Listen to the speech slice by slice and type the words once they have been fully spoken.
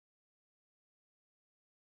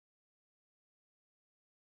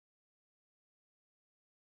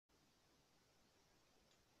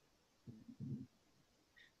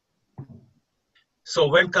So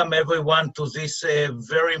welcome everyone to this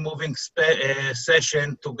very moving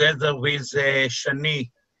session together with Shani,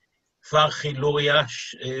 Farhi,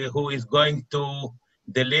 Lourie, who is going to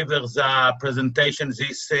deliver the presentation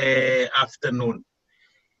this afternoon.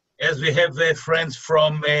 As we have friends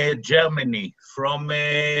from Germany, from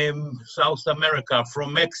South America,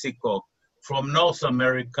 from Mexico, from North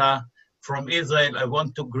America, from Israel, I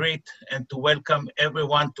want to greet and to welcome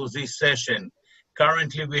everyone to this session.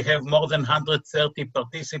 Currently, we have more than 130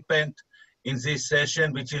 participants in this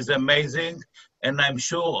session, which is amazing. And I'm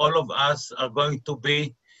sure all of us are going to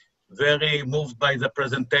be very moved by the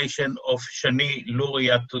presentation of Shani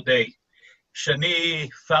Lourie today. Shani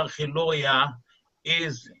Farhi Lourie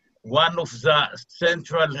is one of the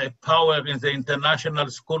central power in the International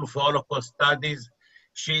School for Holocaust Studies.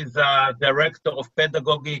 She's the director of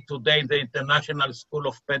pedagogy today in the International School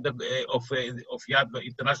of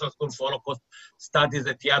International School for Holocaust Studies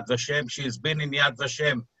at Yad Vashem. She's been in Yad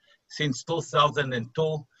Vashem since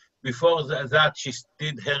 2002. Before that, she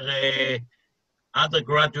did her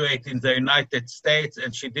undergraduate in the United States,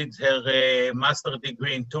 and she did her master's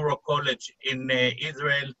degree in Touro College in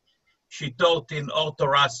Israel. She taught in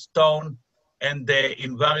Ortora Stone and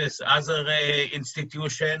in various other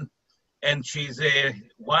institutions. And she's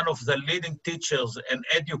one of the leading teachers and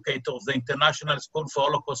educators of the International School for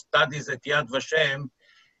Holocaust Studies at Yad Vashem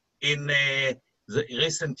in the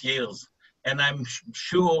recent years. And I'm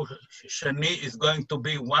sure Shani is going to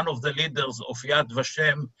be one of the leaders of Yad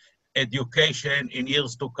Vashem education in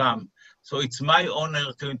years to come. So it's my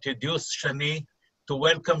honor to introduce Shani, to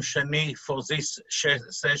welcome Shani for this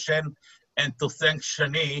session, and to thank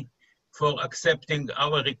Shani for accepting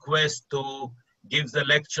our request to give the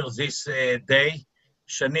lecture this day.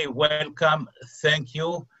 Shani, welcome, thank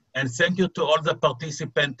you, and thank you to all the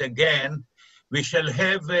participants again. We shall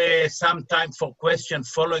have some time for questions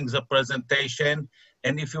following the presentation,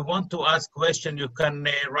 and if you want to ask questions, you can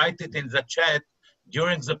write it in the chat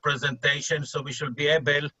during the presentation, so we shall be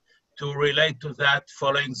able to relate to that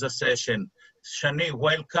following the session. Shani,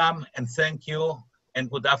 welcome, and thank you, and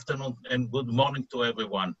good afternoon and good morning to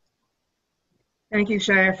everyone. Thank you,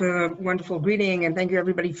 Shai, for a wonderful greeting, and thank you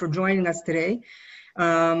everybody for joining us today.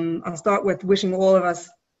 I'll start with wishing all of us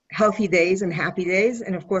healthy days and happy days,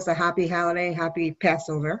 and of course a happy holiday, happy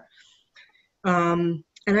Passover. And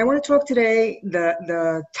I want to talk today,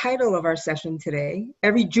 the title of our session today,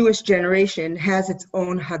 every Jewish generation has its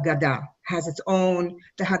own Haggadah, the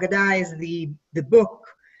Haggadah is the book,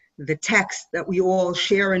 the text that we all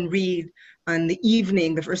share and read on the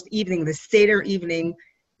evening, the first evening, the Seder evening,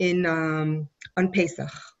 on Pesach.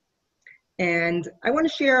 And I want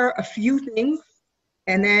to share a few things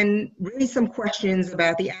and then really some questions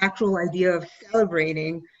about the actual idea of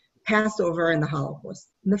celebrating Passover and the Holocaust.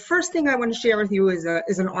 And the first thing I want to share with you is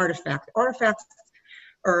an artifact. Artifacts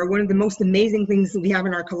are one of the most amazing things that we have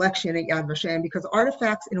in our collection at Yad Vashem, because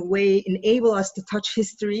artifacts in a way enable us to touch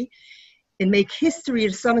history and make history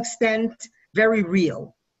to some extent very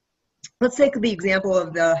real. Let's take the example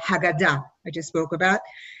of the Haggadah I just spoke about,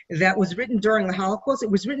 that was written during the Holocaust. It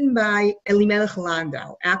was written by Elimelech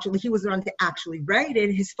Landau. Actually, he was the one to actually write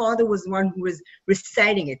it. His father was the one who was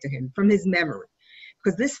reciting it to him from his memory.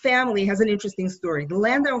 Because this family has an interesting story. The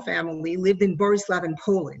Landau family lived in Borislav in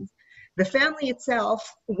Poland. The family itself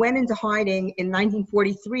went into hiding in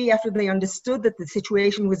 1943 after they understood that the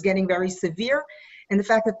situation was getting very severe, and the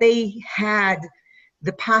fact that they had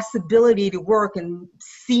the possibility to work and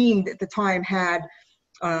seemed at the time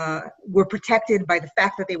were protected by the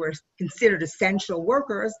fact that they were considered essential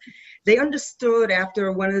workers. They understood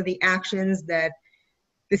after one of the actions that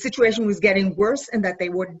the situation was getting worse and that they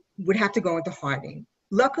would have to go into hiding.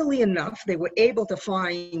 Luckily enough, they were able to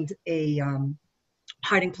find a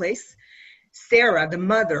hiding place. Sarah, the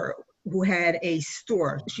mother, who had a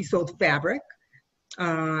store, she sold fabric,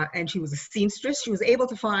 and she was a seamstress. She was able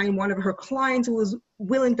to find one of her clients who was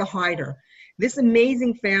willing to hide her. This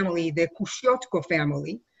amazing family, the Kushiotko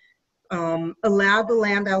family, allowed the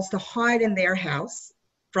Landaus to hide in their house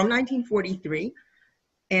from 1943.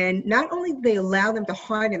 And not only did they allow them to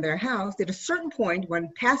hide in their house, at a certain point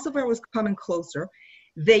when Passover was coming closer,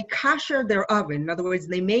 they kashered their oven. In other words,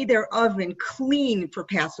 they made their oven clean for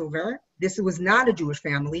Passover. This was not a Jewish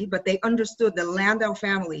family, but they understood the Landau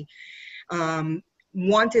family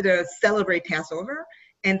wanted to celebrate Passover,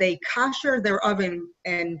 and they kashered their oven.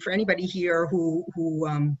 And for anybody here who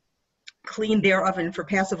cleaned their oven for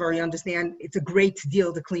Passover, you understand it's a great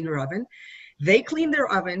deal to clean your oven. They cleaned their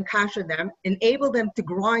oven, kashered them, enabled them to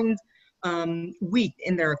grind wheat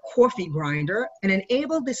in their coffee grinder, and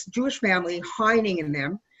enabled this Jewish family hiding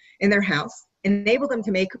in their house, enabled them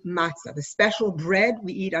to make matzah, the special bread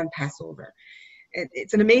we eat on Passover.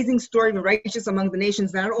 It's an amazing story. The righteous among the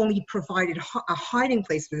nations not only provided a hiding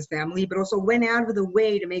place for this family, but also went out of the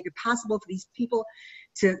way to make it possible for these people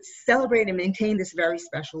to celebrate and maintain this very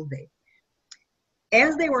special day.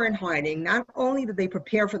 As they were in hiding, not only did they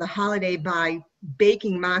prepare for the holiday by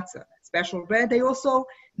baking matzah, special bread, they also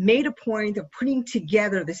made a point of putting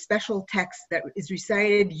together the special text that is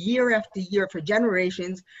recited year after year for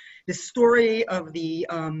generations, the story of the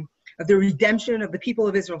redemption of the people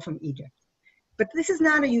of Israel from Egypt. But this is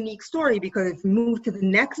not a unique story, because if we move to the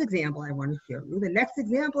next example I want to show you, the next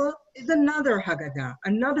example is another Haggadah,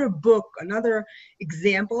 another book, another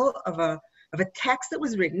example of a text that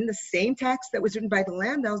was written, the same text that was written by the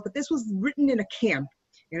Landaus, but this was written in a camp,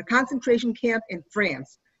 in a concentration camp in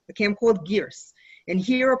France, a camp called Gers. And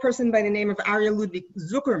here a person by the name of Arya Ludwig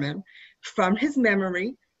Zuckerman, from his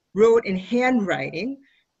memory, wrote in handwriting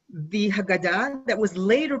the Haggadah that was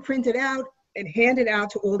later printed out and handed out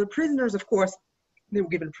to all the prisoners. Of course, they were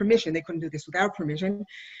given permission. They couldn't do this without permission,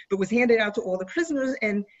 but was handed out to all the prisoners,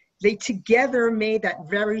 and they together made that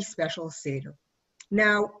very special Seder.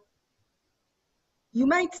 Now, you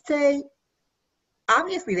might say,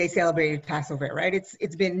 obviously they celebrated Passover, right?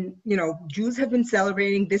 It's been, Jews have been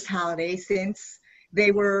celebrating this holiday since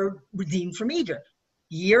they were redeemed from Egypt.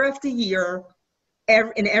 Year after year,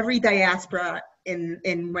 in every diaspora,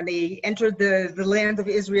 and when they entered the land of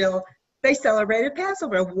Israel, they celebrated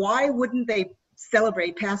Passover. Why wouldn't they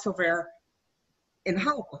celebrate Passover in the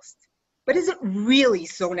Holocaust? But is it really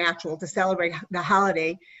so natural to celebrate the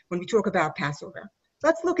holiday when we talk about Passover?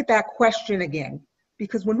 Let's look at that question again.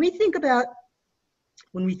 Because when we think about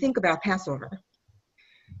Passover,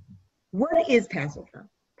 what is Passover?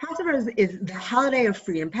 Passover is the holiday of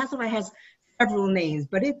freedom. Passover has several names,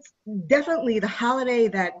 but it's definitely the holiday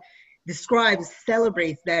that describes,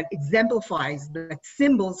 celebrates, that exemplifies, that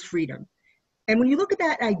symbols freedom. And when you look at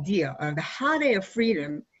that idea of the holiday of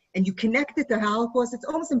freedom and you connect it to the Holocaust, it's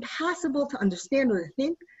almost impossible to understand or to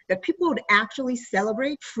think that people would actually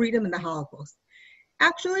celebrate freedom in the Holocaust.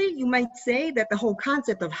 Actually, you might say that the whole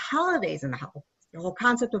concept of holidays in the Holocaust, the whole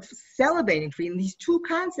concept of celebrating freedom, these two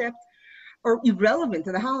concepts are irrelevant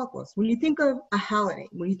to the Holocaust. When you think of a holiday,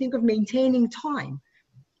 when you think of maintaining time,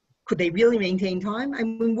 could they really maintain time? I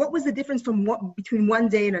mean, what was the difference between one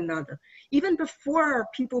day and another? Even before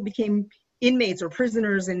people became inmates or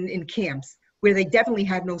prisoners in camps, where they definitely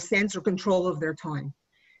had no sense or control of their time.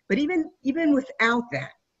 But even without that,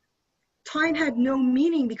 time had no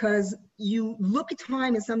meaning, because you look at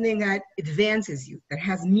time as something that advances you, that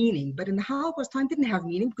has meaning. But in the Holocaust, time didn't have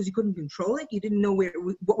meaning because you couldn't control it. You didn't know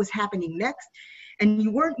what was happening next. And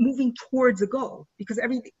you weren't moving towards a goal, because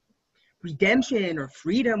everything, redemption or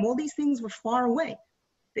freedom, all these things were far away.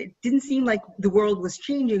 It didn't seem like the world was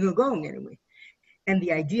changing or going anyway. And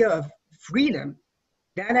the idea of freedom,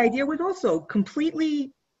 that idea was also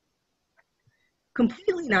completely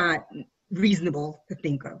not reasonable to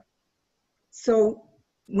think of. So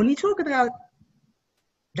when we talk about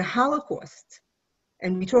the Holocaust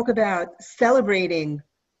and we talk about celebrating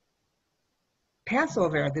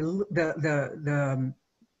Passover, the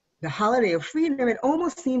holiday of freedom, it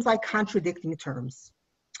almost seems like contradicting terms.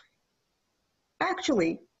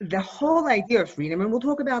 Actually, the whole idea of freedom, and we'll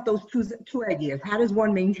talk about those two ideas. How does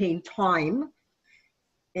one maintain time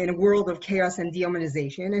in a world of chaos and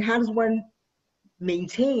dehumanization? And how does one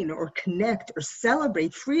maintain or connect or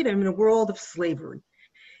celebrate freedom in a world of slavery?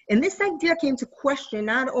 And this idea came to question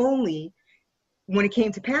not only when it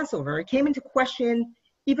came to Passover, it came into question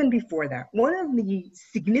even before that. One of the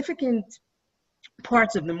significant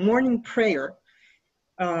parts of the morning prayer,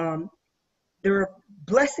 there are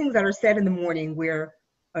blessings that are said in the morning where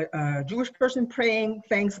a Jewish person praying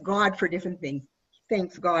thanks God for different things.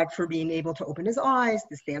 Thanks God for being able to open his eyes,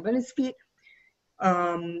 to stand on his feet,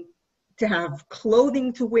 to have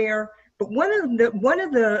clothing to wear. But one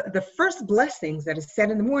of the first blessings that is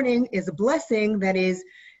said in the morning is a blessing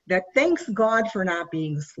that thanks God for not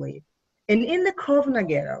being a slave. And in the Kovna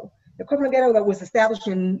ghetto that was established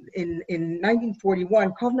in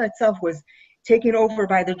 1941, Kovna itself was taken over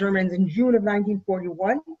by the Germans in June of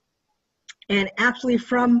 1941. And actually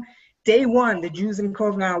from day one, the Jews in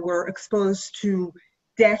Kovna were exposed to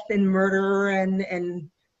death and murder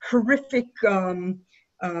and horrific,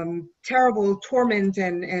 terrible torment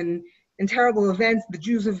and terrible events.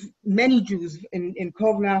 Many Jews in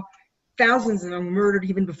Kovna, thousands of them were murdered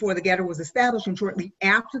even before the ghetto was established and shortly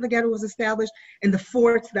after the ghetto was established. And the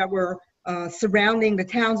forts that were surrounding the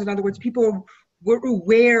towns, in other words, people were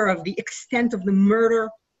aware of the extent of the murder,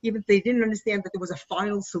 even if they didn't understand that there was a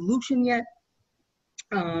final solution yet.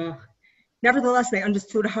 Nevertheless, they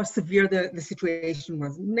understood how severe the situation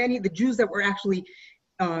was. Many of the Jews that were actually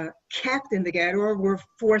kept in the ghetto or were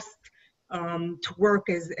forced to work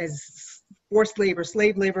as forced labor,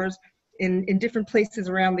 slave laborers in different places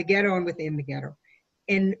around the ghetto and within the ghetto.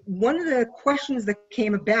 And one of the questions that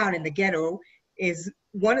came about in the ghetto is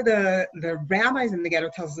one of the rabbis in the ghetto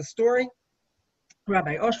tells the story,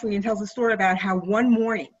 Rabbi Oshri, and tells the story about how one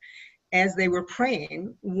morning as they were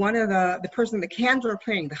praying, one of the person, the cantor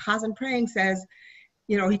praying, the chazan praying says,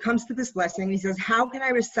 you know, he comes to this blessing, he says, how can I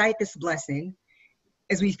recite this blessing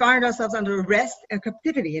as we find ourselves under arrest and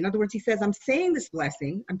captivity? In other words, he says, I'm saying this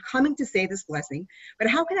blessing, I'm coming to say this blessing, but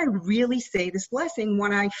how can I really say this blessing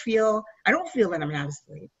when I don't feel that I'm not a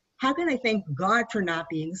slave? How can I thank God for not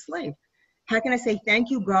being a slave? How can I say, thank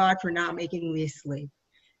you, God, for not making me a slave?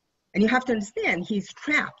 And you have to understand, he's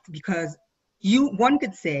trapped because one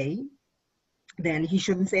could say, then he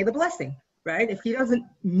shouldn't say the blessing, right? If he doesn't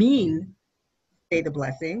mean say the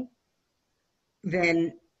blessing,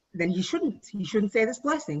 then he shouldn't say this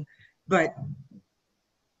blessing. But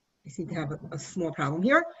I seem to have a small problem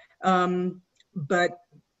here. But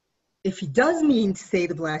if he does mean to say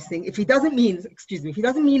the blessing, if he doesn't mean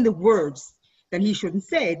the words, then he shouldn't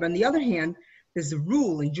say it. But on the other hand, there's a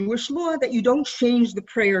rule in Jewish law that you don't change the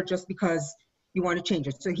prayer just because you want to change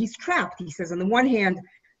it. So he's trapped. He says, on the one hand,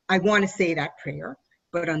 I want to say that prayer,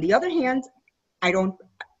 but on the other hand, I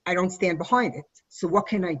don't stand behind it. So what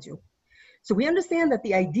can I do? So we understand that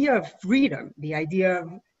the idea of freedom, the idea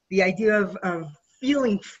of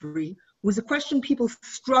feeling free, was a question people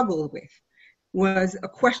struggled with. Was a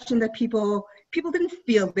question that people didn't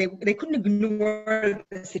feel, they couldn't ignore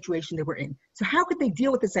the situation they were in. So how could they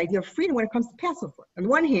deal with this idea of freedom when it comes to Passover? On the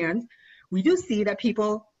one hand, we do see that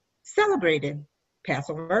people celebrated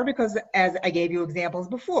Passover because, as I gave you examples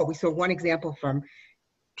before, we saw one example from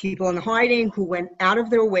people in hiding who went out of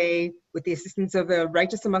their way with the assistance of the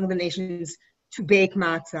righteous among the nations to bake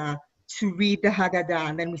matzah, to read the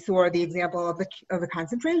Haggadah, and then we saw the example of the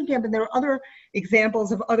concentration camp, and there are other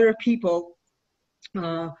examples of other people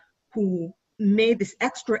who made this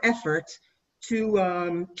extra effort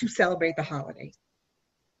to celebrate the holiday.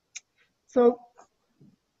 So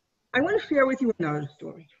I want to share with you another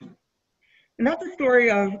story. And that's the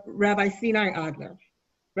story of Rabbi Sinai Adler.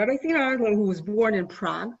 Rabbi Sinai Adler, who was born in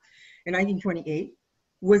Prague in 1928,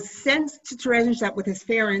 was sent to Theresienstadt with his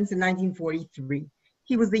parents in 1943.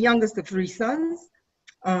 He was the youngest of three sons,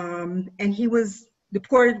 and he was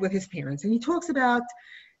deported with his parents. And he talks about,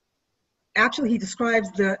 actually he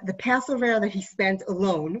describes the Passover that he spent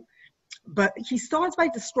alone, but he starts by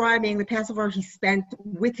describing the Passover he spent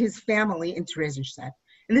with his family in Theresienstadt.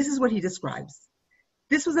 And this is what he describes.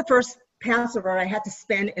 This was the first Passover I had to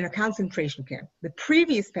spend in a concentration camp. The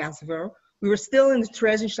previous Passover, we were still in the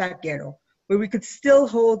Theresienstadt ghetto, where we could still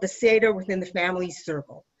hold the Seder within the family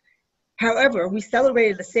circle. However, we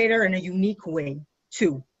celebrated the Seder in a unique way,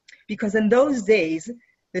 too, because in those days,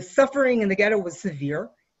 the suffering in the ghetto was severe,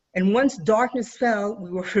 and once darkness fell,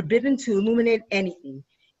 we were forbidden to illuminate anything,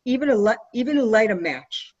 even light a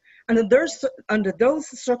match. Under those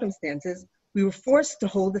circumstances, we were forced to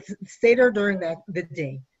hold the Seder during the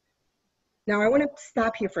day. Now, I want to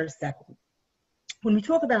stop here for a second. When we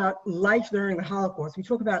talk about life during the Holocaust, we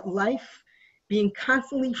talk about life being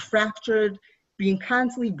constantly fractured, being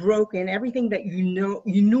constantly broken. Everything that you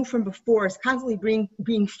knew from before is constantly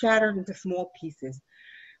being shattered into small pieces.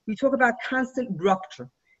 We talk about constant rupture.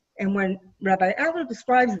 And when Rabbi Adler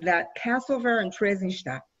describes that Passover in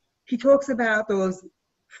Theresienstadt, he talks about those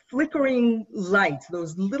flickering lights,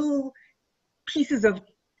 those little pieces of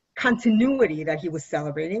continuity that he was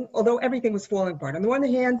celebrating, although everything was falling apart. On the one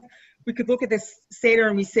hand, we could look at this Seder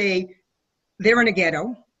and we say, they're in a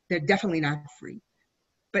ghetto, they're definitely not free.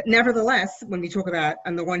 But nevertheless, when we talk about,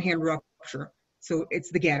 on the one hand, rupture, so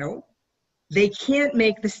it's the ghetto, they can't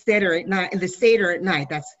make the Seder at night.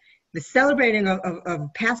 That's the celebrating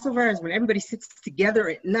of Passover is when everybody sits together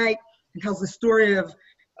at night and tells the story of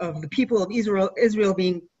the people of Israel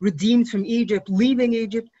being redeemed from Egypt, leaving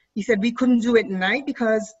Egypt. He said we couldn't do it at night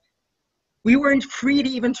because we weren't free to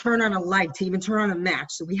even turn on a light, to even turn on a match.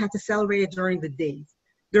 So we had to celebrate it during the day,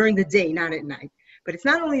 not at night. But it's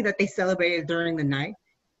not only that they celebrated during the night.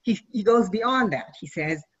 He goes beyond that. He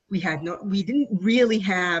says we didn't really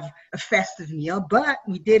have a festive meal, but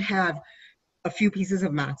we did have a few pieces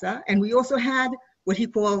of matzah, and we also had what he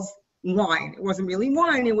calls wine. It wasn't really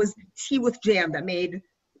wine; it was tea with jam that made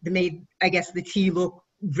I guess the tea look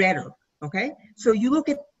redder. Okay, so you look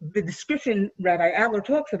at the description Rabbi Adler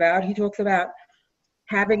talks about. He talks about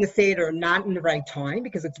having a Seder not in the right time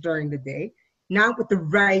because it's during the day, not with the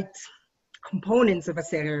right components of a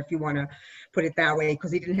Seder, if you want to put it that way,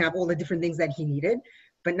 because he didn't have all the different things that he needed.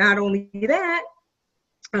 But not only that,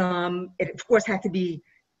 it of course had to be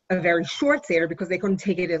a very short Seder because they couldn't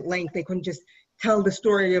take it at length. They couldn't just tell the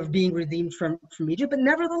story of being redeemed from Egypt, but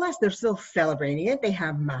nevertheless, they're still celebrating it. They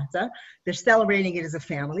have matzah. They're celebrating it as a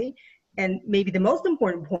family. And maybe the most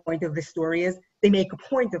important point of this story is they make a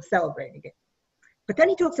point of celebrating it. But then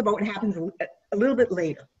he talks about what happens a little bit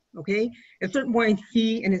later, okay? At a certain point,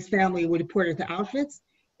 he and his family were deported to Auschwitz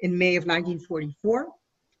in May of 1944.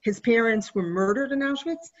 His parents were murdered in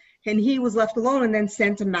Auschwitz, and he was left alone and then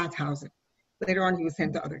sent to Mauthausen. Later on, he was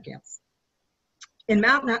sent to other camps. In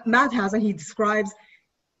Mauthausen, he describes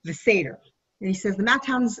the Seder. And he says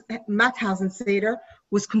the Mauthausen Seder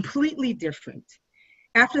was completely different.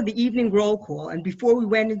 After the evening roll call and before we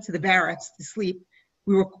went into the barracks to sleep,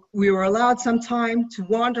 we were allowed some time to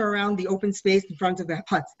wander around the open space in front of the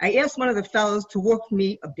huts. I asked one of the fellows to walk with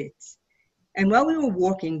me a bit. And while we were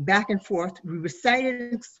walking back and forth, we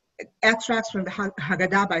recited extracts from the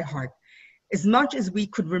Haggadah by heart, as much as we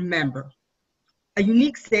could remember. A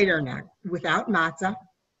unique Seder night, without matzah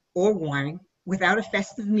or wine, without a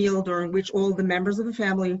festive meal during which all the members of the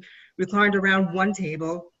family reclined around one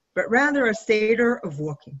table, but rather a Seder of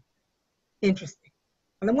walking. Interesting.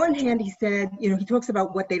 On the one hand, he said, he talks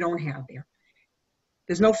about what they don't have there.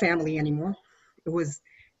 There's no family anymore. It was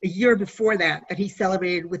a year before that he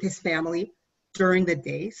celebrated with his family during the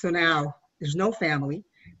day. So now there's no family,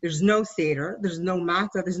 there's no Seder, there's no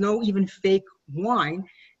matzah, there's no even fake wine.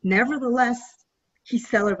 Nevertheless, he's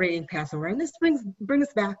celebrating Passover. And this brings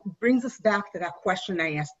us back to that question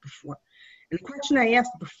I asked before. And the question I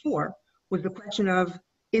asked before was the question of,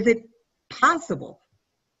 is it possible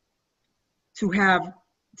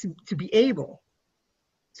to be able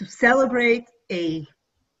to celebrate a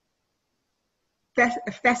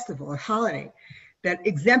festival, a holiday that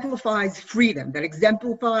exemplifies freedom, that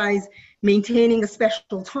exemplifies maintaining a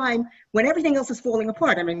special time when everything else is falling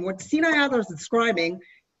apart? I mean, what Sinai Adler is describing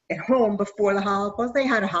at home before the Holocaust, they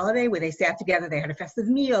had a holiday where they sat together, they had a festive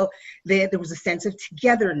meal, there was a sense of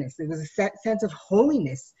togetherness, there was a sense of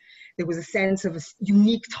holiness, there was a sense of a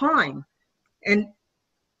unique time. And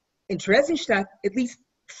in Theresienstadt, at least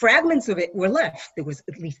fragments of it were left. There was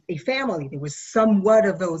at least a family, there was somewhat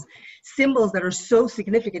of those symbols that are so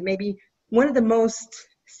significant. Maybe one of the most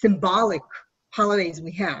symbolic holidays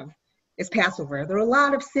we have is Passover. There are a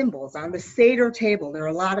lot of symbols on the Seder table. There are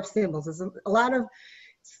a lot of symbols. There's a lot of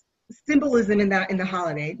symbolism in the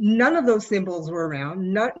holiday. None of those symbols were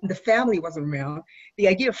around. The family wasn't around. The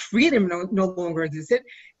idea of freedom no longer existed.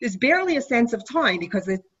 There's barely a sense of time because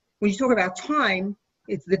when you talk about time,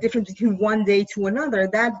 it's the difference between one day to another.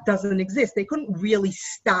 That doesn't exist. They couldn't really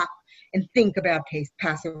stop and think about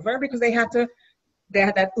Passover because they had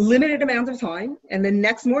that limited amount of time, and the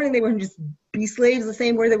next morning they would just be slaves the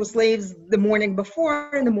same way they were slaves the morning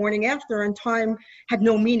before and the morning after, and time had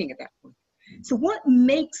no meaning at that point. So what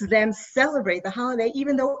makes them celebrate the holiday,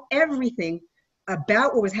 even though everything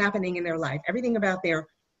about what was happening in their life, everything about their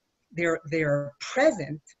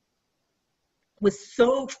present was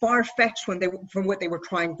so far-fetched from what they were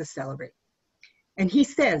trying to celebrate? And he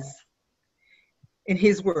says, in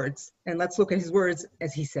his words, and let's look at his words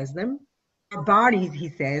as he says them, our bodies, he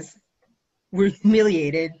says, were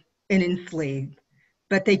humiliated and enslaved,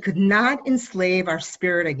 but they could not enslave our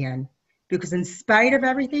spirit again, because in spite of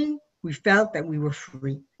everything, we felt that we were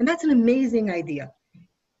free. And that's an amazing idea.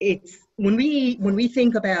 It's when we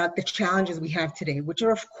think about the challenges we have today, which are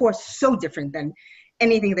of course so different than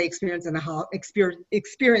anything they experienced in the Holocaust.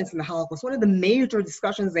 One of the major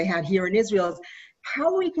discussions they had here in Israel is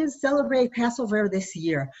how we can celebrate Passover this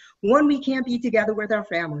year. One, we can't be together with our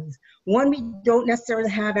families. One, we don't necessarily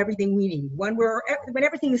have everything we need. When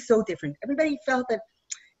everything is so different, everybody felt that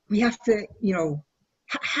we have to,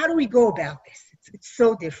 how do we go about this? It's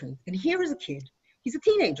so different. And here is a kid, he's a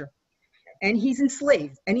teenager, and he's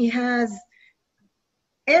enslaved, and he has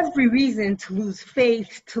every reason to lose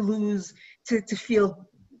faith, to feel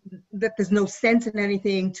that there's no sense in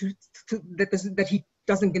anything, that he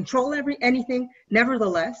doesn't control anything.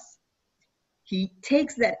 Nevertheless, he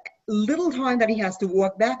takes that little time that he has to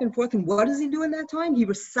walk back and forth, and what does he do in that time? He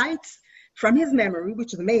recites from his memory,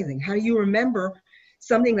 which is amazing. How do you remember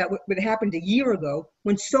something that would have happened a year ago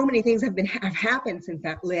when so many things have happened since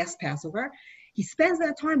that last Passover? He spends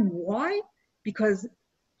that time. Why? Because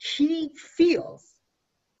he feels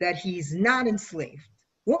that he's not enslaved.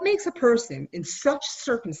 What makes a person in such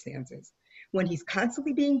circumstances, when he's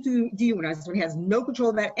constantly being dehumanized, when he has no control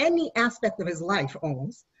about any aspect of his life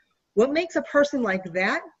almost, what makes a person like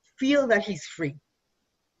that feel that he's free?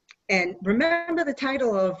 And remember the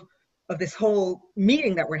title of this whole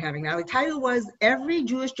meeting that we're having now. The title was, Every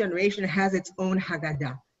Jewish Generation Has Its Own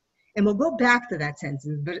Haggadah. And we'll go back to that sentence,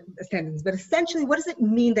 but essentially, what does it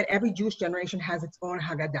mean that every Jewish generation has its own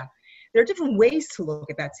Haggadah? There are different ways to look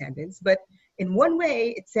at that sentence, but in one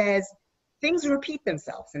way, it says things repeat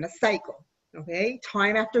themselves in a cycle, okay?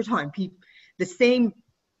 Time after time. The same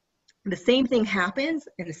thing happens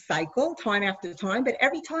in a cycle, time after time, but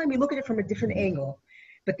every time we look at it from a different angle.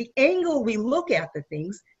 But the angle we look at the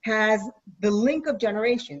things has the link of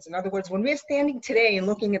generations. In other words, when we're standing today and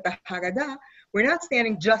looking at the Haggadah, we're not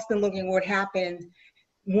standing just and looking at what happened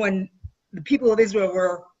when the people of Israel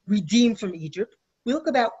were redeemed from Egypt. We look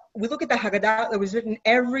at the Haggadah that was written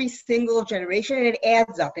every single generation, and it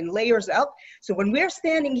adds up and layers up. So when we're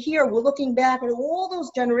standing here, we're looking back at all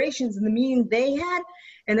those generations and the meaning they had,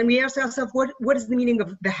 and then we ask ourselves, what is the meaning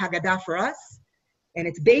of the Haggadah for us? And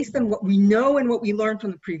it's based on what we know and what we learned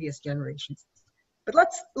from the previous generations. But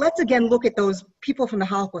let's again look at those people from the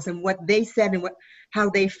Holocaust and what they said and how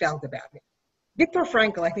they felt about it. Viktor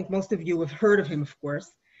Frankl, I think most of you have heard of him, of course.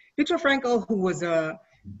 Viktor Frankl, who was a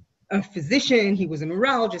physician, he was a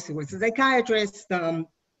neurologist, he was a psychiatrist.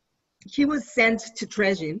 He was sent to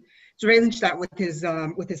Theresienstadt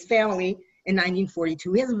with his family in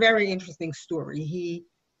 1942. He has a very interesting story.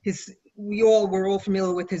 We're all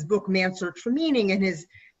familiar with his book, Man's Search for Meaning, and his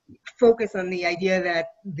focus on the idea that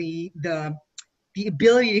the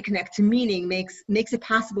ability to connect to meaning makes it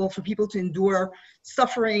possible for people to endure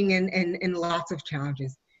suffering and lots of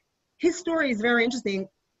challenges. His story is very interesting.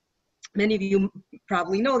 Many of you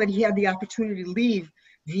probably know that he had the opportunity to leave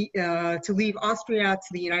Austria to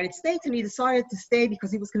the United States, and he decided to stay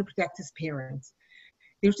because he was going to protect his parents.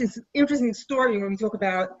 There's this interesting story when we talk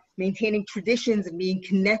about maintaining traditions and being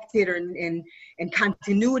connected and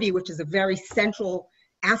continuity, which is a very central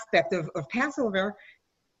aspect of Passover.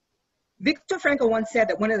 Viktor Frankl once said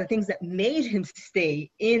that one of the things that made him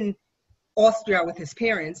stay in Austria with his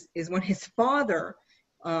parents is when his father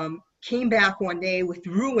came back one day with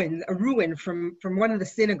a ruin from one of the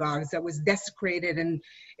synagogues that was desecrated and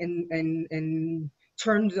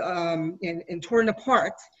torn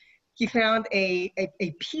apart. He found a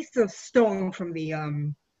piece of stone from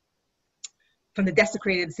the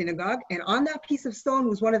desecrated synagogue, and on that piece of stone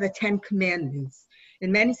was one of the 10 Commandments.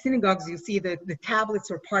 In many synagogues, you see the tablets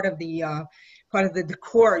are part of the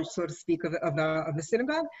decor, so to speak, of the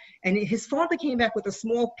synagogue. And his father came back with a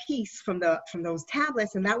small piece from those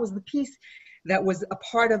tablets, and that was the piece that was a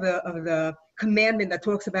part of the commandment that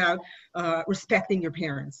talks about respecting your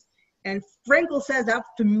parents. And Frankl says that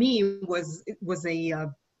to me was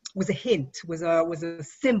a hint, was a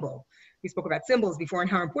symbol. We spoke about symbols before and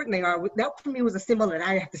how important they are. That for me was a symbol that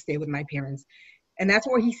I have to stay with my parents. And that's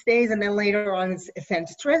where he stays. And then later on, sent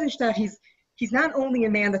to Theresienstadt, he's not only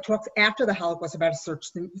a man that talks after the Holocaust about a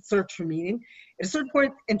search for meaning. At a certain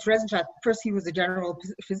point in Theresienstadt, first he was a general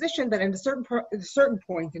physician, but at a certain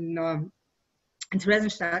point in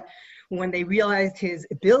Theresienstadt, when they realized his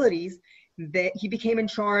abilities, that he became in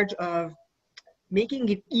charge of making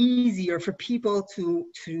it easier for people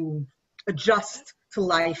to adjust to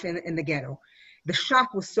life in the ghetto. The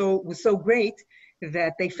shock was so great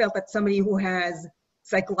that they felt that somebody who has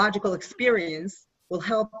psychological experience will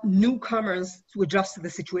help newcomers to adjust to the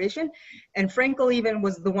situation. And Frankl even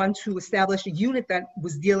was the one to establish a unit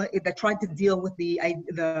that tried to deal with the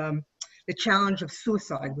challenge of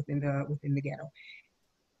suicide within the ghetto.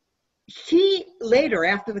 He later,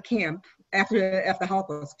 after the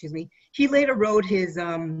Holocaust, he later wrote his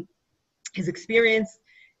experience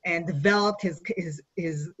and developed his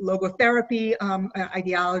logotherapy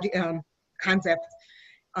ideology concept.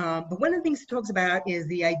 But one of the things he talks about is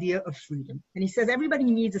the idea of freedom. And he says everybody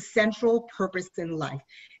needs a central purpose in life.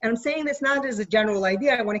 And I'm saying this not as a general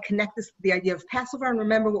idea. I want to connect this to the idea of Passover and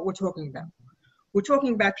remember what we're talking about. We're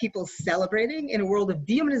talking about people celebrating in a world of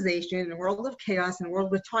dehumanization, in a world of chaos, in a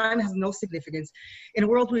world where time has no significance, in a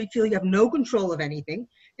world where you feel you have no control of anything,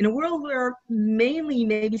 in a world where mainly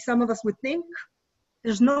maybe some of us would think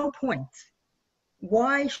there's no point.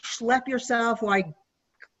 Why schlep yourself? Why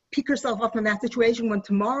pick yourself up in that situation when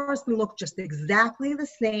tomorrow's going to look just exactly the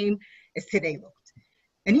same as today looked?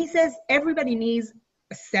 And he says everybody needs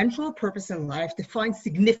a central purpose in life to find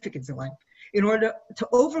significance in life in order to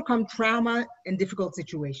overcome trauma and difficult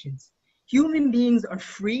situations. Human beings are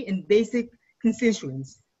free in basic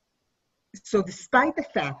constituents. So despite the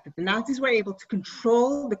fact that the Nazis were able to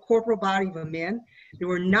control the corporal body of a man, they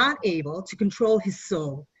were not able to control his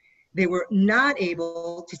soul. They were not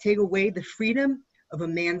able to take away the freedom of a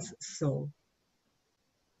man's soul.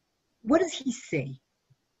 What does he say?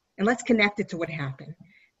 And let's connect it to what happened,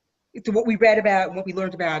 to what we read about and what we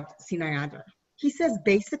learned about Sinai Adar. He says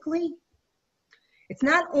basically, it's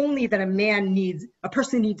not only that a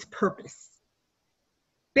person needs purpose.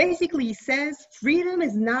 Basically, he says freedom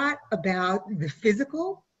is not about the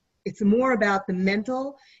physical, it's more about the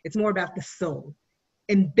mental, it's more about the soul.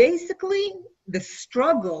 And basically, the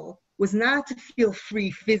struggle was not to feel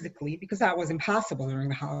free physically, because that was impossible during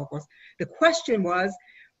the Holocaust. The question was,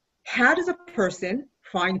 how does a person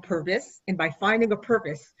find purpose? And by finding a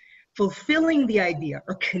purpose, fulfilling the idea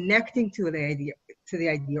or connecting to the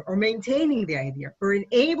idea or maintaining the idea or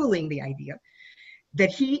enabling the idea that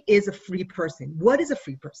he is a free person. What is a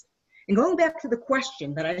free person? And going back to the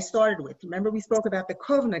question that I started with, remember we spoke about the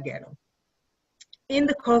Kovna ghetto. In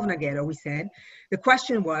the Kovna ghetto, we said, the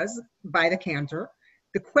question was, by the cantor,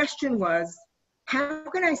 the question was, how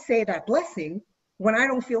can I say that blessing when I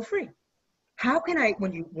don't feel free? How can I,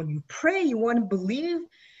 when you pray, you want to believe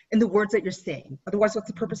in the words that you're saying. Otherwise, what's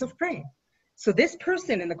the purpose of praying? So this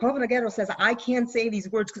person in the Kovna ghetto says, I can't say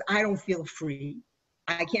these words because I don't feel free.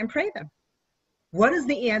 I can't pray them. What is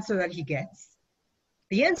the answer that he gets?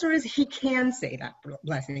 The answer is he can say that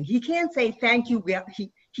blessing. He can say, thank you.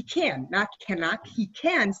 He can, not cannot. He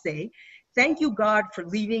can say, thank you, God, for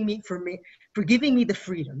leaving me, for giving me the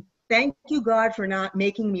freedom. Thank you, God, for not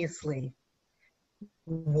making me a slave.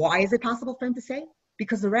 Why is it possible for him to say?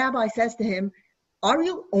 Because the rabbi says to him, are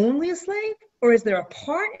you only a slave? Or is there a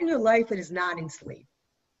part in your life that is not enslaved?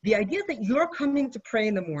 The idea that you're coming to pray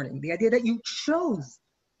in the morning, the idea that you chose,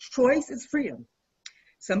 choice is freedom.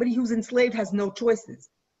 Somebody who's enslaved has no choices.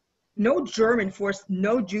 No German forced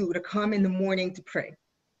no Jew to come in the morning to pray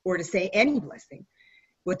or to say any blessing.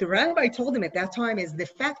 What the rabbi told him at that time is the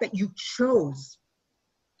fact that you chose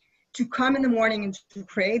to come in the morning and to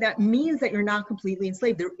pray, that means that you're not completely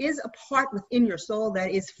enslaved. There is a part within your soul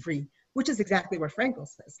that is free, which is exactly what Frankel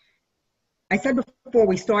says. I said before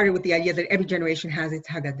we started with the idea that every generation has its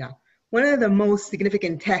Haggadah. One of the most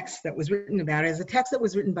significant texts that was written about it is a text that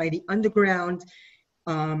was written by the underground,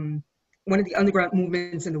 one of the underground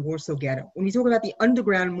movements in the Warsaw Ghetto. When we talk about the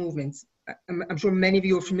underground movements, I'm sure many of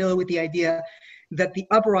you are familiar with the idea that the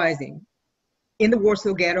uprising in the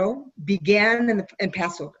Warsaw Ghetto began in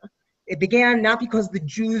Passover. It began not because the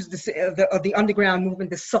Jews of the underground movement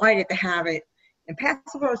decided to have it in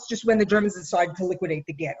Passover, it's just when the Germans decided to liquidate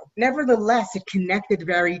the ghetto. Nevertheless, it connected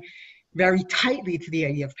very, very tightly to the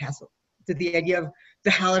idea of Passover, to the idea of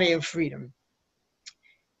the holiday of freedom.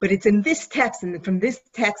 But it's in this text, and from this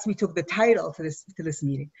text we took the title to this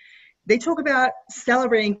meeting. They talk about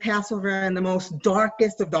celebrating Passover in the most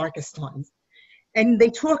darkest of darkest times. And they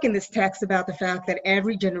talk in this text about the fact that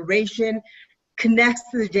every generation connects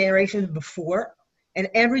to the generations before, and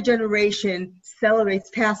every generation celebrates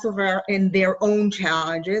Passover in their own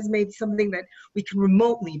challenges, maybe something that we can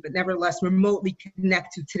remotely, but nevertheless remotely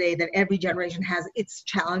connect to today, that every generation has its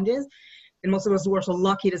challenges. And most of us were so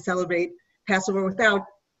lucky to celebrate Passover without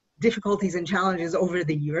difficulties and challenges over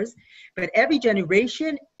the years. But every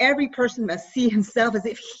generation, every person must see himself as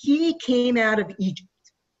if he came out of Egypt.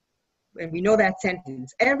 And we know that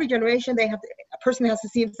sentence. Every generation, a person has to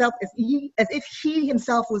see himself as if he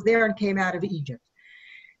himself was there and came out of Egypt.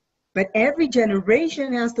 But every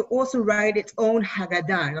generation has to also write its own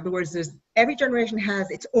Haggadah. In other words, every generation has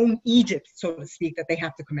its own Egypt, so to speak, that they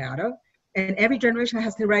have to come out of. And every generation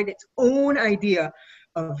has to write its own idea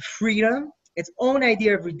of freedom, its own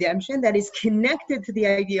idea of redemption that is connected to the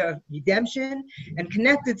idea of redemption and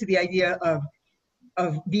connected to the idea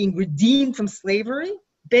of being redeemed from slavery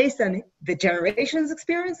based on the generation's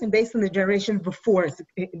experience and based on the generations before.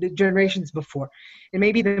 And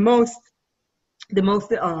maybe the most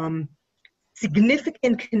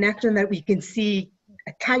significant connection that we can see,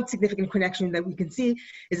 a tight significant connection that we can see,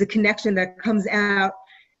 is a connection that comes out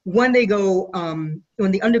when they go,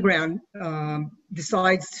 when the underground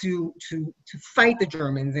decides to fight the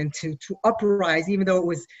Germans and to uprise, even though it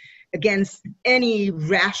was against any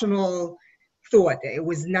rational thought. It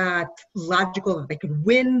was not logical that they could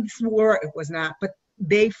win this war. It was not, but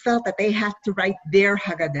they felt that they had to write their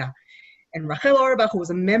Haggadah. And Rachel Auerbach, who was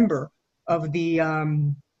a member of the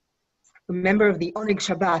Oneg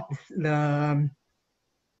Shabbat,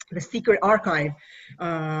 the secret archive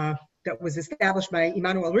that was established by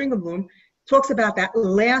Immanuel Ringelblum, talks about that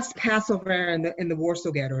last Passover in the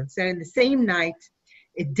Warsaw Ghetto. It said in the same night,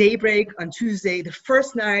 at daybreak on Tuesday, the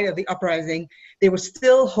first night of the uprising, they were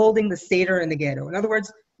still holding the Seder in the ghetto. In other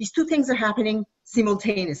words, these two things are happening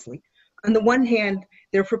simultaneously. On the one hand,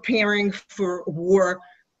 they're preparing for war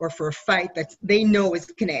or for a fight that they know is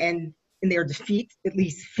going to end in their defeat, at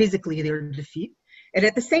least physically their defeat. And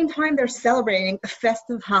at the same time, they're celebrating a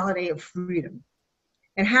festive holiday of freedom.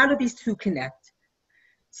 And how do these two connect?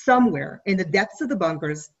 Somewhere in the depths of the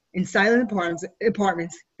bunkers, in silent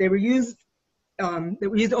apartments, they were used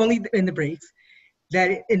only in the breaks.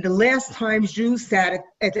 that in the last times Jews sat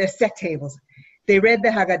at their set tables, they read the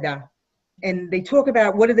Haggadah, and they talk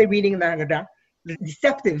about what are they reading in the Haggadah? The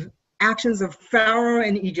deceptive actions of Pharaoh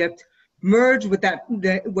and Egypt merge with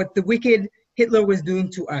what the wicked Hitler was doing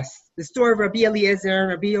to us. The story of Rabbi Eliezer,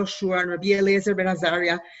 Rabbi Yoshua, and Rabbi Eliezer ben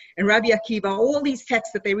Azariah, and Rabbi Akiva, all these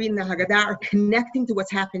texts that they read in the Haggadah are connecting to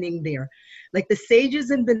what's happening there. Like the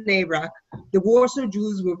sages in Bnei Brak, the Warsaw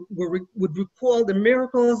Jews would recall the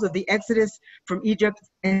miracles of the Exodus from Egypt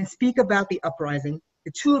and speak about the uprising.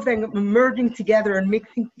 The two of them merging together and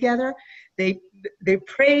mixing together, they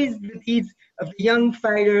praised the deeds of the young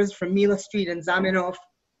fighters from Mila Street and Zamenhof.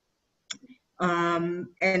 And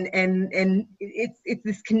it's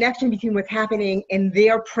this connection between what's happening in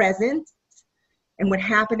their present and what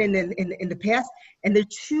happened in the past, and the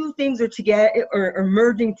two things are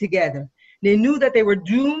merging together. They knew that they were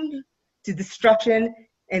doomed to destruction,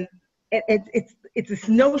 and it's this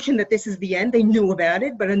notion that this is the end. They knew about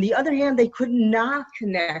it, but on the other hand, they could not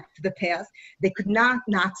connect to the past. They could not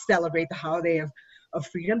celebrate the holiday of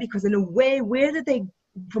freedom, because in a way, where did they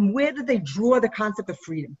draw the concept of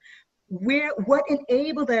freedom? What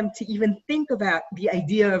enabled them to even think about the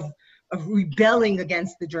idea of rebelling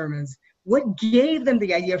against the Germans? What gave them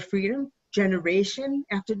the idea of freedom? Generation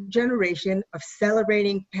after generation of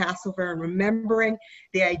celebrating Passover and remembering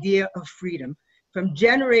the idea of freedom. From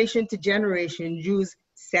generation to generation, Jews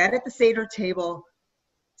sat at the Seder table.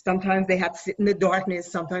 Sometimes they had to sit in the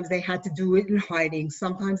darkness. Sometimes they had to do it in hiding.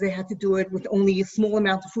 Sometimes they had to do it with only a small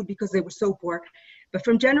amount of food because they were so poor. But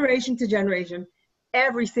from generation to generation,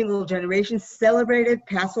 every single generation celebrated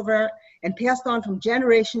Passover and passed on from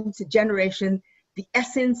generation to generation the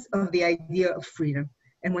essence of the idea of freedom.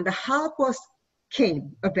 And when the Holocaust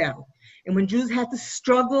came about, and when Jews had to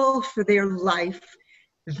struggle for their life,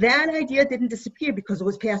 that idea didn't disappear because it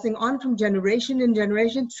was passing on from generation and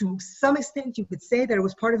generation. To some extent, you could say that it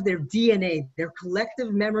was part of their DNA, their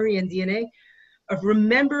collective memory and DNA of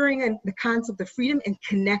remembering the concept of freedom and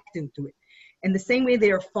connecting to it. And the same way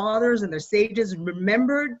their fathers and their sages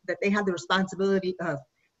remembered that they had the responsibility of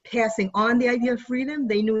passing on the idea of freedom,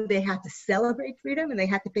 they knew they had to celebrate freedom and they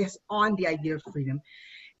had to pass on the idea of freedom.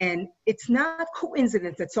 And it's not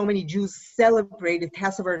coincidence that so many Jews celebrated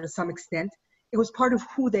Passover to some extent. It was part of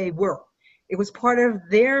who they were. It was part of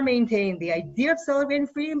their maintaining. The idea of celebrating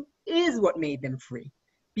freedom is what made them free,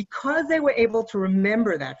 because they were able to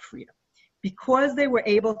remember that freedom, because they were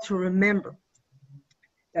able to remember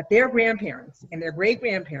that their grandparents and their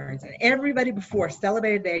great-grandparents and everybody before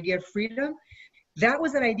celebrated the idea of freedom. That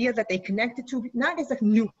was an idea that they connected to, not as a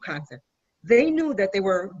new concept. They knew that there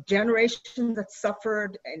were generations that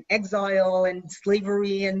suffered in exile and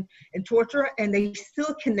slavery and torture, and they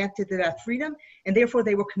still connected to that freedom, and therefore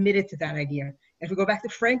they were committed to that idea. And if we go back to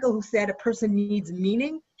Frankl, who said a person needs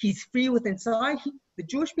meaning, he's free within inside. The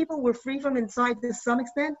Jewish people were free from inside to some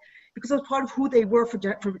extent because it was part of who they were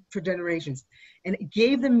for generations. And it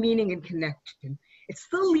gave them meaning and connection. It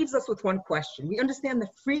still leaves us with one question. We understand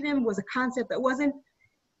that freedom was a concept that wasn't,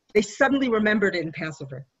 they suddenly remembered it in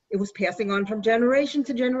Passover. It was passing on from generation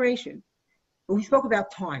to generation. But we spoke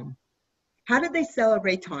about time. How did they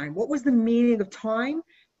celebrate time? What was the meaning of time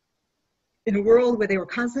in a world where they were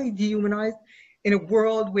constantly dehumanized, in a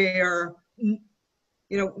world where,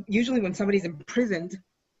 usually when somebody's imprisoned,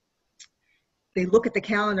 they look at the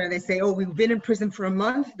calendar and they say, oh, we've been in prison for a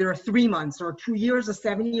month. There are 3 months or 2 years or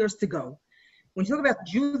 7 years to go. When you talk about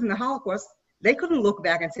Jews in the Holocaust, they couldn't look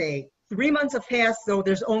back and say, 3 months have passed, so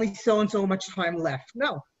there's only so and so much time left.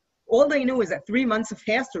 No. All they knew is that 3 months have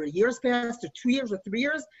passed, or a year's passed, or 2 years, or 3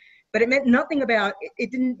 years, but it meant nothing about,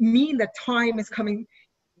 it didn't mean that time is coming,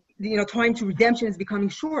 time to redemption is becoming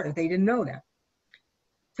shorter. They didn't know that.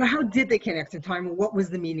 So how did they connect to time? What was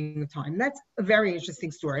the meaning of time? That's a very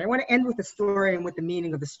interesting story. I want to end with the story and with the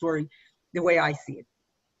meaning of the story, the way I see it.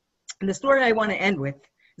 And the story I want to end with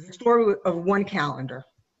is the story of one calendar.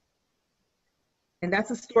 And that's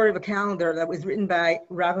the story of a calendar that was written by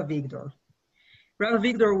Rav Avigdor. Rav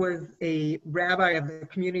Avigdor was a rabbi of the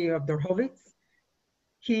community of Dorhovitz.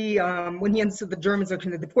 He, when he understood the Germans were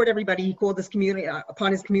going to deport everybody, he called this community,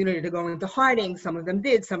 upon his community to go into hiding. Some of them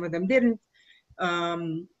did, some of them didn't.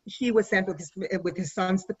 He was sent with his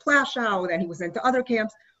sons to Plaszow, then he was sent to other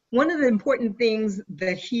camps. One of the important things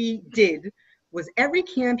that he did was every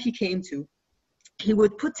camp he came to, he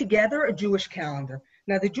would put together a Jewish calendar.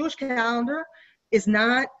 Now, the Jewish calendar is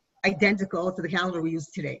not identical to the calendar we use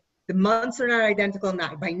today. The months are not identical,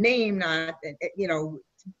 not by name, not,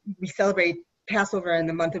 we celebrate Passover in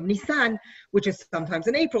the month of Nisan, which is sometimes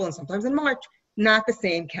in April and sometimes in March, not the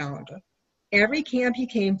same calendar. Every camp he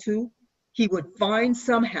came to, he would find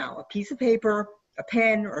somehow a piece of paper, a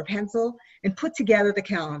pen or a pencil and put together the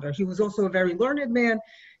calendar. He was also a very learned man.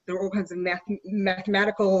 There were all kinds of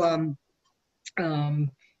mathematical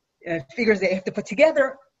figures they have to put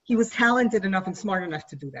together. He was talented enough and smart enough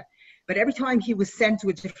to do that. But every time he was sent to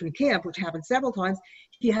a different camp, which happened several times,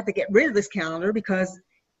 he had to get rid of this calendar, because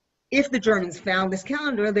if the Germans found this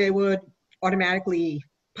calendar, they would automatically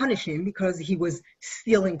punish him because he was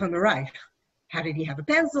stealing from the Reich. How did he have a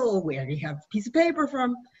pencil? Where did he have a piece of paper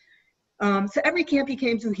from? So every camp he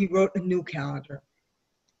came to, he wrote a new calendar.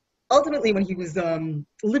 Ultimately, when he was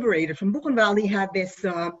liberated from Buchenwald, he had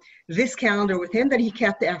this calendar with him that he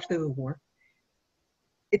kept after the war.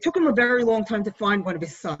 It took him a very long time to find one of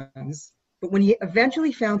his sons, but when he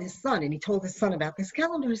eventually found his son and he told his son about this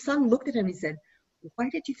calendar, his son looked at him and he said, "Why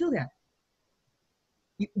did you do that?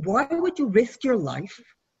 Why would you risk your life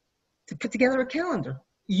to put together a calendar?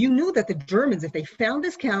 You knew that the Germans, if they found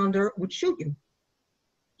this calendar, would shoot you."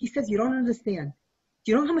 He says, "You don't understand.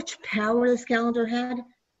 Do you know how much power this calendar had?"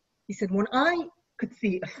 He said, "When I could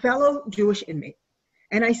see a fellow Jewish inmate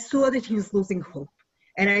and I saw that he was losing hope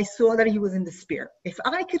and I saw that he was in despair, if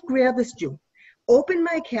I could grab this Jew, open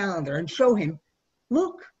my calendar and show him,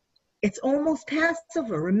 look, it's almost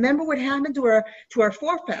Passover. Remember what happened to our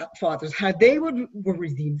forefathers, how they were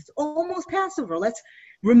redeemed. It's almost Passover. Let's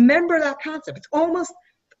remember that concept. It's almost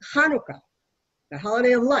Hanukkah, the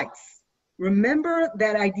holiday of lights. Remember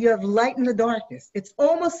that idea of light in the darkness. It's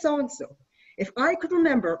almost so-and-so. If I could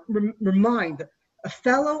remind a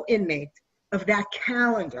fellow inmate of that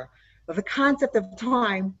calendar, of the concept of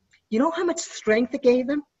time, you know how much strength it gave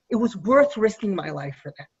them? It was worth risking my life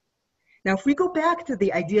for that." Now, if we go back to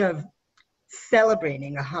the idea of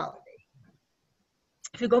celebrating a holiday,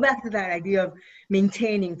 if we go back to that idea of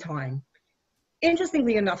maintaining time,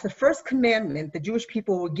 interestingly enough, the first commandment the Jewish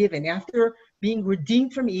people were given after being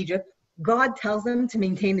redeemed from Egypt, God tells them to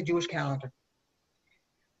maintain the Jewish calendar.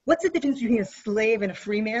 What's the difference between a slave and a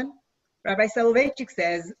free man? Rabbi Soloveitchik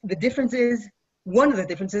says one of the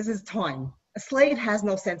differences is time. A slave has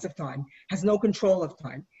no sense of time, has no control of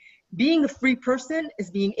time. Being a free person is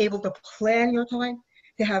being able to plan your time,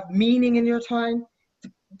 to have meaning in your time,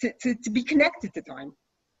 to be connected to time.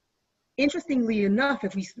 Interestingly enough,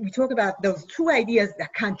 if we talk about those two ideas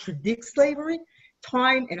that contradict slavery,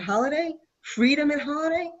 time and holiday, freedom and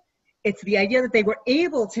holiday, it's the idea that they were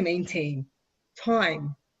able to maintain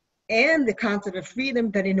time and the concept of freedom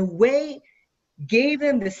that in a way gave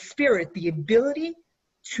them the spirit, the ability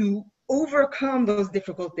to overcome those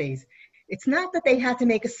difficult days. It's not that they had to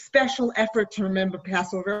make a special effort to remember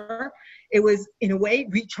Passover. It was, in a way,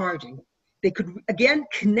 recharging. They could, again,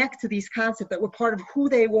 connect to these concepts that were part of who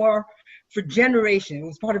they were for generations. It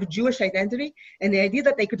was part of a Jewish identity. And the idea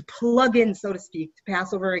that they could plug in, so to speak, to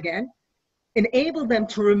Passover again, enabled them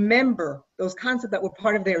to remember those concepts that were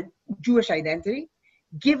part of their Jewish identity,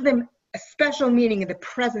 give them a special meaning in the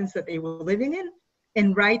presence that they were living in,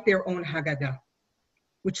 and write their own Haggadah.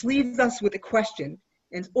 Which leaves us with a question,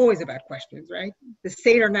 and it's always about questions, right? The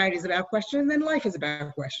Seder night is about questions, and life is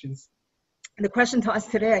about questions. And the question to us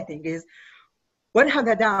today, I think, is what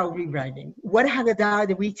Haggadah are we writing? What Haggadah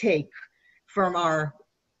do we take from our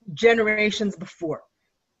generations before?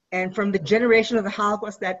 And from the generation of the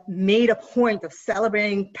Holocaust that made a point of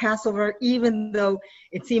celebrating Passover, even though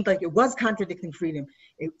it seemed like it was contradicting freedom.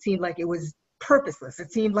 It seemed like it was purposeless.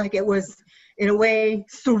 It seemed like it was, in a way,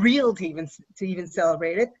 surreal to even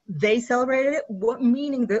celebrate it. They celebrated it. What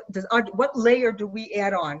meaning what layer do we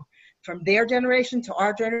add on from their generation to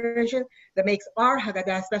our generation that makes our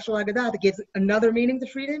Haggadah special Haggadah, that gives another meaning to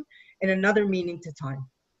freedom and another meaning to time?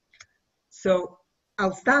 So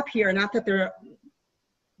I'll stop here. Not that there are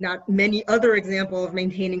not many other examples of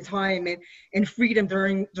maintaining time and freedom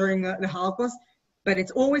during the Holocaust, but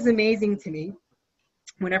it's always amazing to me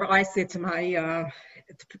whenever I sit in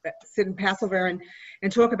Passover and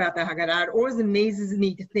talk about the Haggadah. It always amazes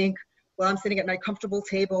me to think, well, I'm sitting at my comfortable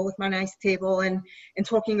table with my nice table and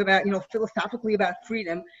talking about, philosophically about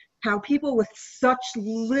freedom, how people with such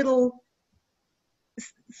little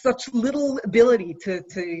ability to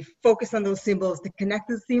focus on those symbols, to connect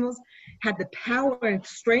those symbols, had the power and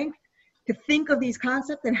strength to think of these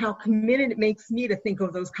concepts, and how committed it makes me to think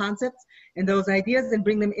of those concepts and those ideas and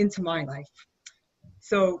bring them into my life.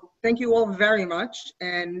 So thank you all very much,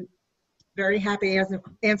 and very happy to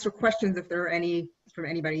answer questions if there are any from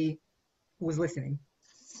anybody who was listening.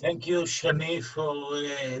 Thank you, Shani, for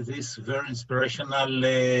this very inspirational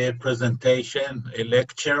presentation, a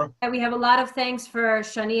lecture. We have a lot of thanks for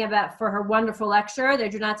Shani for her wonderful lecture. There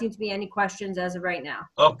do not seem to be any questions as of right now.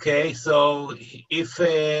 Okay, so if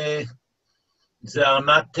there are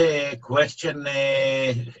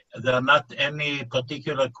not any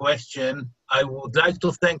particular question, I would like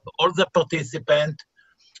to thank all the participants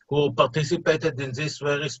who participated in this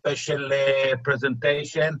very special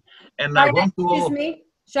presentation. And I want to... Excuse me.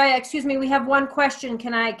 Shaya, excuse me, we have one question.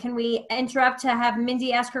 Can we interrupt to have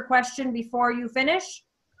Mindy ask her question before you finish?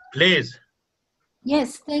 Please.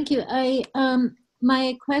 Yes, thank you.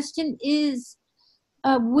 My question is,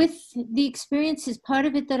 with the experiences, part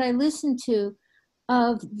of it that I listened to,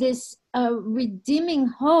 of this redeeming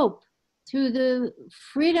hope through the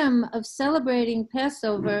freedom of celebrating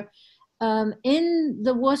Passover in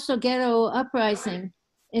the Warsaw Ghetto uprising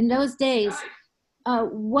in those days,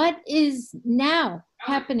 what is now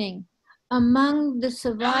happening among the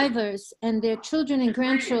survivors and their children and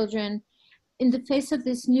grandchildren in the face of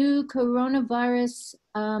this new coronavirus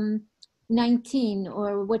 19,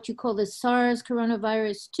 or what you call the SARS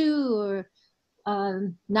coronavirus 2, or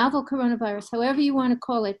novel coronavirus, however you want to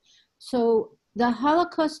call it. So the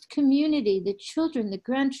Holocaust community, the children, the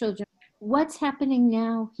grandchildren, what's happening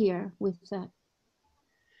now here with that?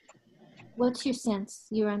 What's your sense,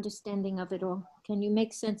 your understanding of it all? Can you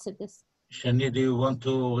make sense of this? Shani, do you want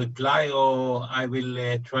to reply, or I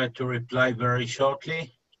will try to reply very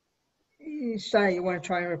shortly? Shani, you want to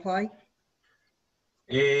try and reply?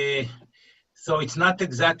 So it's not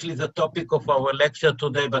exactly the topic of our lecture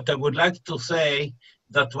today, but I would like to say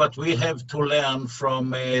that what we have to learn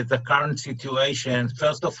from the current situation,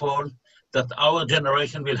 first of all, that our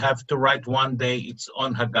generation will have to write one day its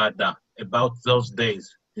own Haggadah about those days.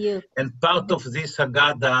 Yeah. And part of this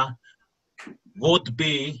Haggadah would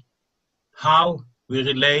be how we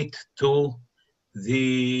relate to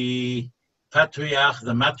the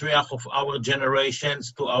matriarch of our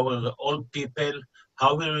generations, to our old people,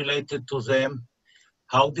 how we related to them,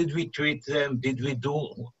 how did we treat them, did we do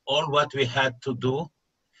all what we had to do.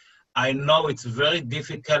 I know it's very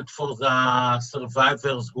difficult for the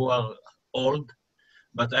survivors who are old,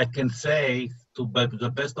 but I can say, to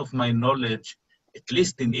the best of my knowledge, at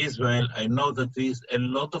least in Israel, I know that there is a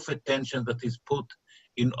lot of attention that is put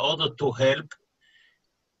in order to help.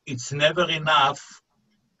 It's never enough,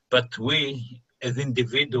 but we, as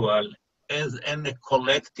individuals, as a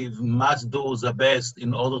collective, must do the best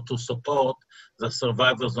in order to support the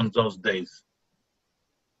survivors on those days.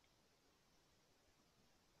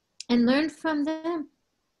 And learn from them.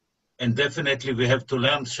 And definitely we have to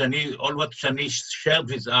learn. Shani, all what Shani shared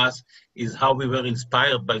with us is how we were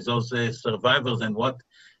inspired by those survivors and what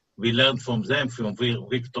we learned from them, from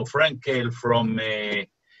Viktor Frankl, from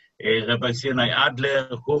Rabbi Sinai Adler,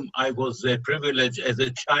 whom I was privileged as a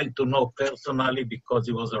child to know personally because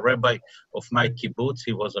he was a rabbi of my kibbutz.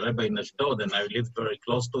 He was a rabbi in Ashdod, and I lived very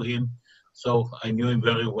close to him, so I knew him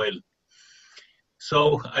very well.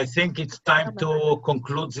 So I think it's time to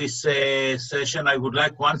conclude this session. I would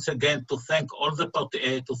like once again to thank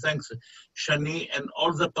thank Shani and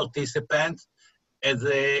all the participants. As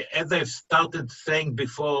I've started saying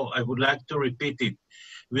before, I would like to repeat it.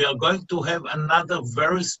 We are going to have another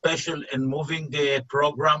very special and moving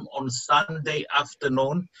program on Sunday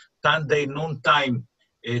afternoon, Sunday noontime,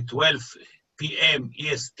 12 p.m.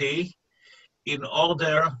 EST, in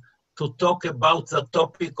order to talk about the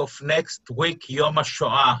topic of next week, Yom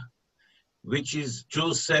HaShoah, which is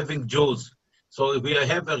Jews saving Jews. So we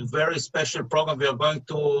have a very special program. We are going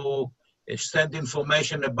to send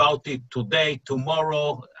information about it today,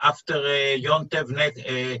 tomorrow, after Yom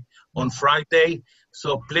Tov on Friday.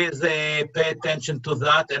 So please pay attention to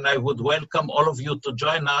that, and I would welcome all of you to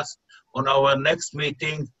join us on our next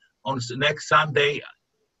meeting on next Sunday,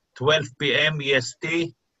 12 p.m.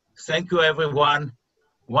 EST. Thank you, everyone.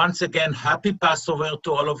 Once again, happy Passover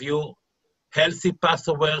to all of you. Healthy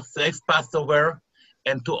Passover, safe Passover,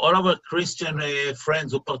 and to all our Christian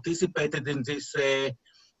friends who participated in this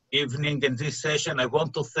evening, in this session. I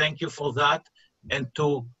want to thank you for that and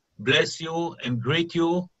to bless you and greet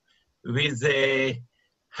you with a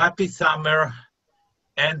happy summer,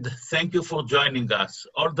 and thank you for joining us.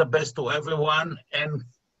 All the best to everyone, and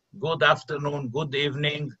good afternoon, good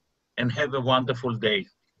evening, and have a wonderful day.